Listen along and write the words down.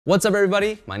What's up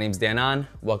everybody? My name's Dan.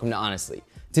 Welcome to Honestly.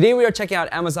 Today we are checking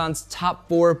out Amazon's top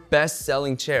 4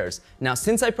 best-selling chairs. Now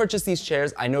since I purchased these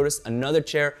chairs, I noticed another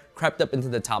chair crept up into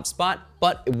the top spot,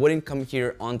 but it wouldn't come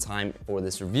here on time for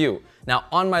this review. Now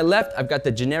on my left, I've got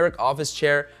the generic office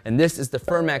chair, and this is the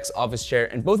Firmax office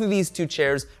chair, and both of these two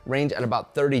chairs range at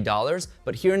about $30,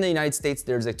 but here in the United States,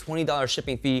 there's a $20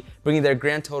 shipping fee, bringing their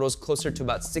grand totals closer to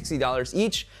about $60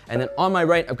 each. And then on my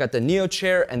right, I've got the Neo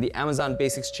chair and the Amazon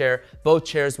Basics chair, both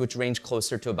chairs which range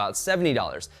closer to about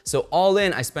 $70. So all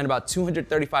in, I spent about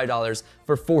 $235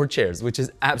 for 4 chairs, which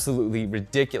is absolutely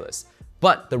ridiculous.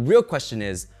 But the real question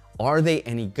is, are they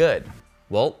any good?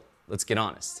 Well, let's get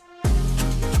honest.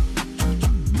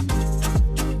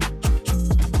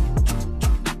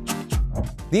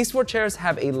 These 4 chairs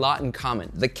have a lot in common.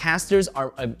 The casters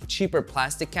are a cheaper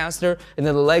plastic caster, and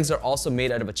then the legs are also made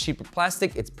out of a cheaper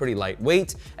plastic. It's pretty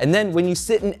lightweight. And then when you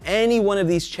sit in any one of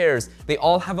these chairs, they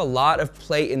all have a lot of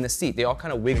play in the seat. They all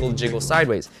kind of wiggle, jiggle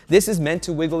sideways. This is meant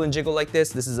to wiggle and jiggle like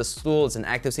this. This is a stool, it's an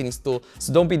active seating stool,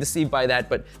 so don't be deceived by that.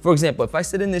 But for example, if I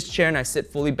sit in this chair and I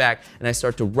sit fully back and I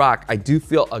start to rock, I do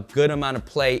feel a good amount of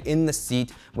play in the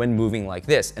seat when moving like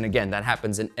this. And again, that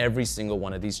happens in every single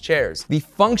one of these chairs. The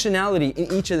functionality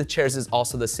in each of the chairs is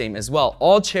also the same as well.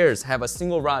 All chairs have a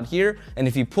single rod here, and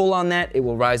if you pull on that, it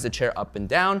will rise the chair up and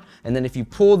down. And then if you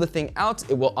pull the thing out,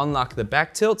 it will unlock the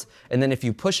back tilt. And then if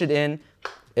you push it in,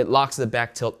 it locks the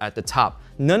back tilt at the top.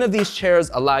 None of these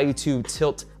chairs allow you to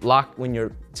lock when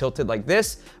you're tilted like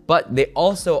this, but they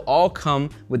also all come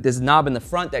with this knob in the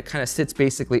front that kind of sits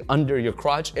basically under your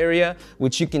crotch area,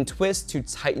 which you can twist to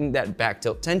tighten that back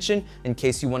tilt tension in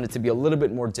case you want it to be a little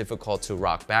bit more difficult to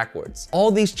rock backwards.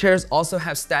 All these chairs also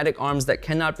have static arms that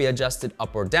cannot be adjusted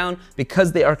up or down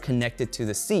because they are connected to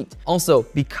the seat. Also,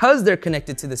 because they're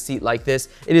connected to the seat like this,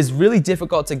 it is really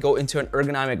difficult to go into an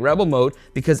ergonomic rebel mode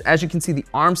because as you can see, the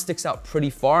arm sticks out pretty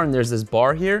far and there's this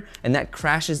bar here and that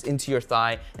crashes into your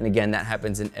thigh. And again, that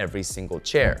happens in every single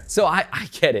chair. So I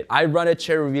get it. I run a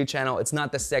chair review channel. It's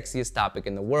not the sexiest topic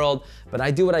in the world, but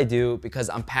I do what I do because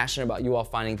I'm passionate about you all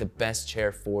finding the best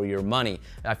chair for your money.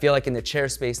 I feel like in the chair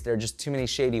space, there are just too many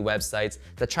shady websites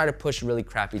that try to push really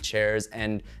crappy chairs,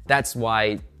 and that's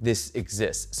why this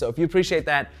exists. So if you appreciate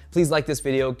that, please like this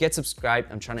video, get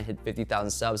subscribed. I'm trying to hit 50,000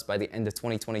 subs by the end of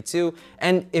 2022.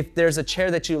 And if there's a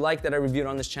chair that you like that I reviewed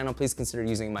on this channel, please consider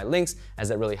using my links, as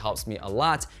that really helps me a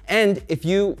lot. And if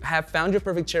you have found your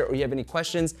perfect chair or you have any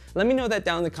questions, let me know that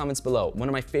down in the comments below. One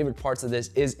of my favorite parts of this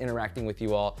is interacting with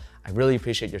you all. I really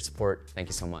appreciate your support. Thank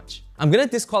you so much. I'm gonna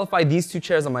disqualify these 2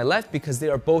 chairs on my left because they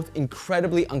are both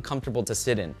incredibly uncomfortable to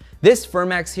sit in. This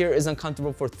Firmax here is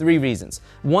uncomfortable for 3 reasons.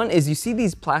 One is you see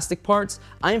these plastic parts.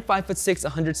 I am 5'6",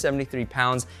 173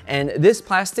 pounds, and this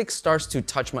plastic starts to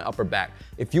touch my upper back.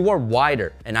 If you are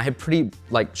wider, and I have pretty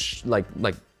what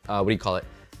do you call it?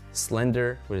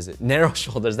 Slender, narrow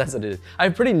shoulders, that's what it is. I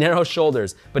have pretty narrow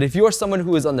shoulders, but if you are someone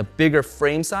who is on the bigger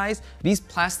frame size, these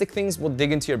plastic things will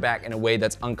dig into your back in a way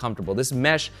that's uncomfortable. This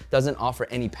mesh doesn't offer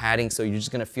any padding, so you're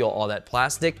just gonna feel all that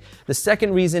plastic. The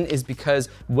second reason is because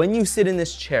when you sit in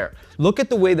this chair, look at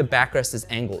the way the backrest is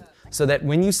angled. So that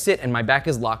when you sit, and my back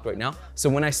is locked right now, so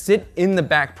when I sit in the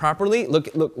back properly, look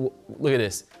at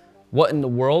this. What in the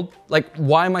world? Like,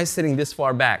 why am I sitting this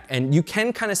far back? And you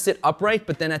can kind of sit upright,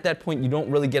 but then at that point, you don't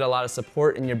really get a lot of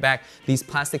support in your back. These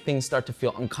plastic things start to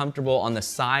feel uncomfortable on the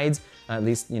sides, at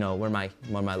least, you know, where my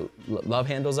love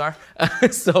handles are.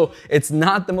 So it's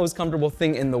not the most comfortable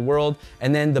thing in the world.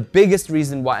 And then the biggest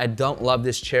reason why I don't love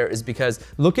this chair is because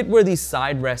look at where these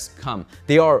side rests come.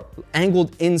 They are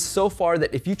angled in so far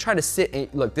that if you try to sit, and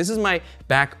look, this is my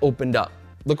back opened up.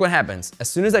 Look what happens. As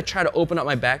soon as I try to open up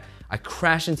my back, I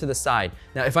crash into the side.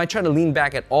 Now, if I try to lean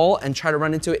back at all and try to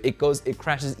run into it, it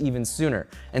crashes even sooner.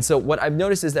 And so what I've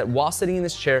noticed is that while sitting in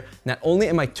this chair, not only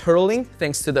am I turtling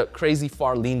thanks to the crazy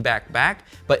far lean back,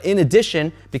 but in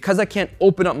addition, because I can't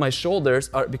open up my shoulders,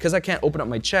 or because I can't open up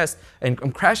my chest and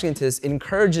I'm crashing into this, it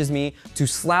encourages me to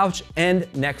slouch and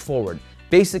neck forward.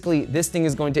 Basically, this thing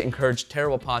is going to encourage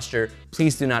terrible posture.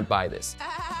 Please do not buy this.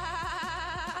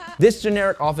 This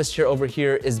generic office chair over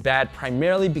here is bad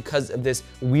primarily because of this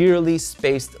weirdly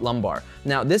spaced lumbar.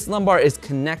 Now, this lumbar is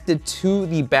connected to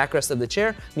the backrest of the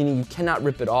chair, meaning you cannot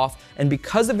rip it off. And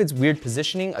because of its weird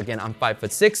positioning, again, I'm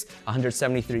 5'6",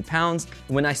 173 pounds.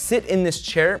 When I sit in this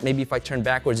chair, maybe if I turn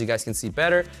backwards, you guys can see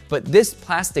better, but this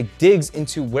plastic digs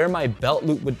into where my belt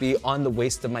loop would be on the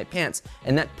waist of my pants.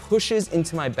 And that pushes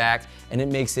into my back and it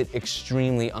makes it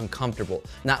extremely uncomfortable.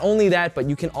 Not only that, but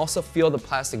you can also feel the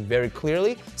plastic very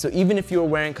clearly. So even if you're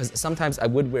wearing, because sometimes I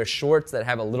would wear shorts that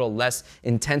have a little less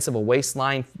intense of a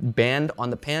waistline band on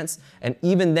the pants, and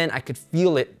even then I could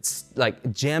feel it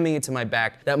like jamming into my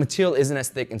back. That material isn't as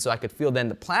thick, and so I could feel then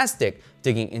the plastic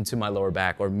digging into my lower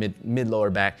back or mid lower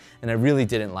back, and I really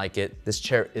didn't like it. This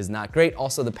chair is not great.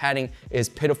 Also, the padding is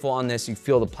pitiful on this. You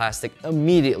feel the plastic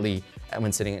immediately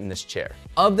when sitting in this chair.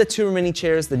 Of the two remaining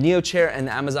chairs, the Neo chair and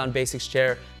the Amazon Basics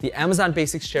chair, the Amazon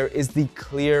Basics chair is the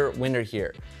clear winner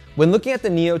here. When looking at the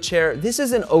Neo chair, this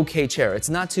is an okay chair. It's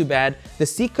not too bad. The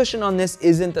seat cushion on this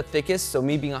isn't the thickest, so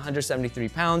me being 173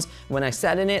 pounds, when I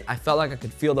sat in it, I felt like I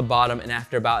could feel the bottom, and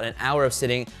after about an hour of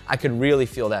sitting, I could really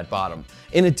feel that bottom.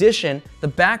 In addition, the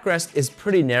backrest is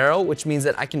pretty narrow, which means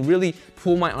that I can really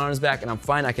pull my arms back and I'm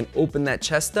fine. I can open that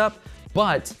chest up,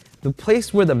 but the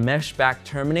place where the mesh back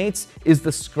terminates is the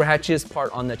scratchiest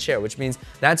part on the chair, which means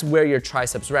that's where your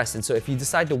triceps rest. And so if you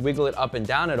decide to wiggle it up and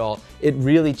down at all, it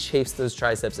really chafes those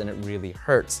triceps and it really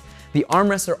hurts. The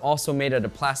armrests are also made out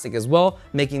of plastic as well,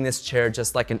 making this chair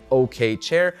just like an okay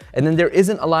chair. And then there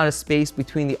isn't a lot of space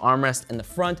between the armrest and the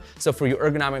front. So for you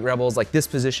ergonomic rebels, like this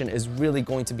position is really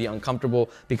going to be uncomfortable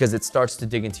because it starts to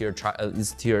dig into your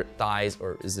thighs,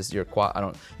 or is this your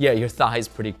quad? Yeah, your thighs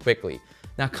pretty quickly.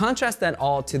 Now contrast that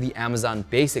all to the Amazon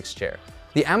Basics chair.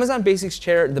 The Amazon Basics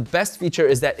chair, the best feature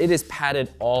is that it is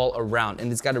padded all around,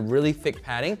 and it's got a really thick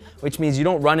padding, which means you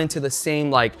don't run into the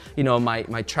same, like, you know,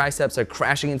 my triceps are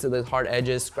crashing into the hard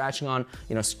edges, scratching on,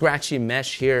 you know, scratchy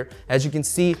mesh here. As you can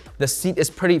see, the seat is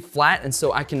pretty flat, and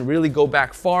so I can really go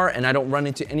back far and I don't run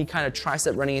into any kind of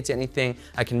tricep running into anything.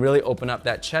 I can really open up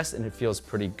that chest and it feels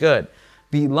pretty good.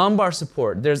 The lumbar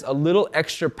support, there's a little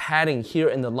extra padding here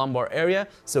in the lumbar area,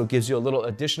 so it gives you a little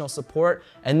additional support.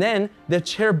 And then the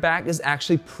chair back is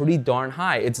actually pretty darn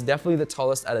high. It's definitely the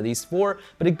tallest out of these four,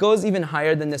 but it goes even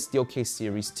higher than the Steelcase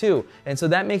Series 2. And so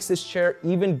that makes this chair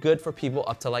even good for people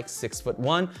up to like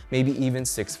 6'1", maybe even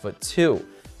 6'2".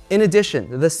 In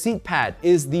addition, the seat pad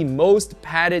is the most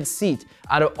padded seat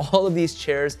out of all of these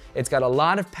chairs. It's got a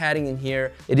lot of padding in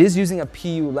here. It is using a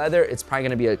PU leather. It's probably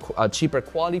gonna be a cheaper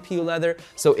quality PU leather,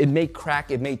 so it may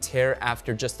crack, it may tear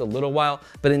after just a little while,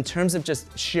 but in terms of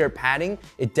just sheer padding,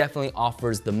 it definitely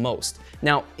offers the most.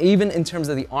 Now, even in terms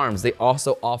of the arms, they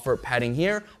also offer padding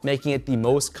here, making it the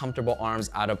most comfortable arms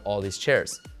out of all these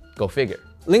chairs. Go figure.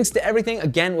 Links to everything,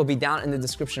 again, will be down in the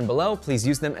description below. Please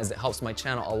use them as it helps my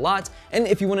channel a lot. And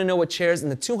if you want to know what chairs in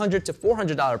the $200 to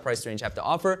 $400 price range have to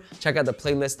offer, check out the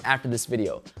playlist after this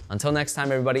video. Until next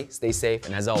time, everybody, stay safe,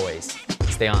 and as always,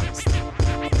 stay honest.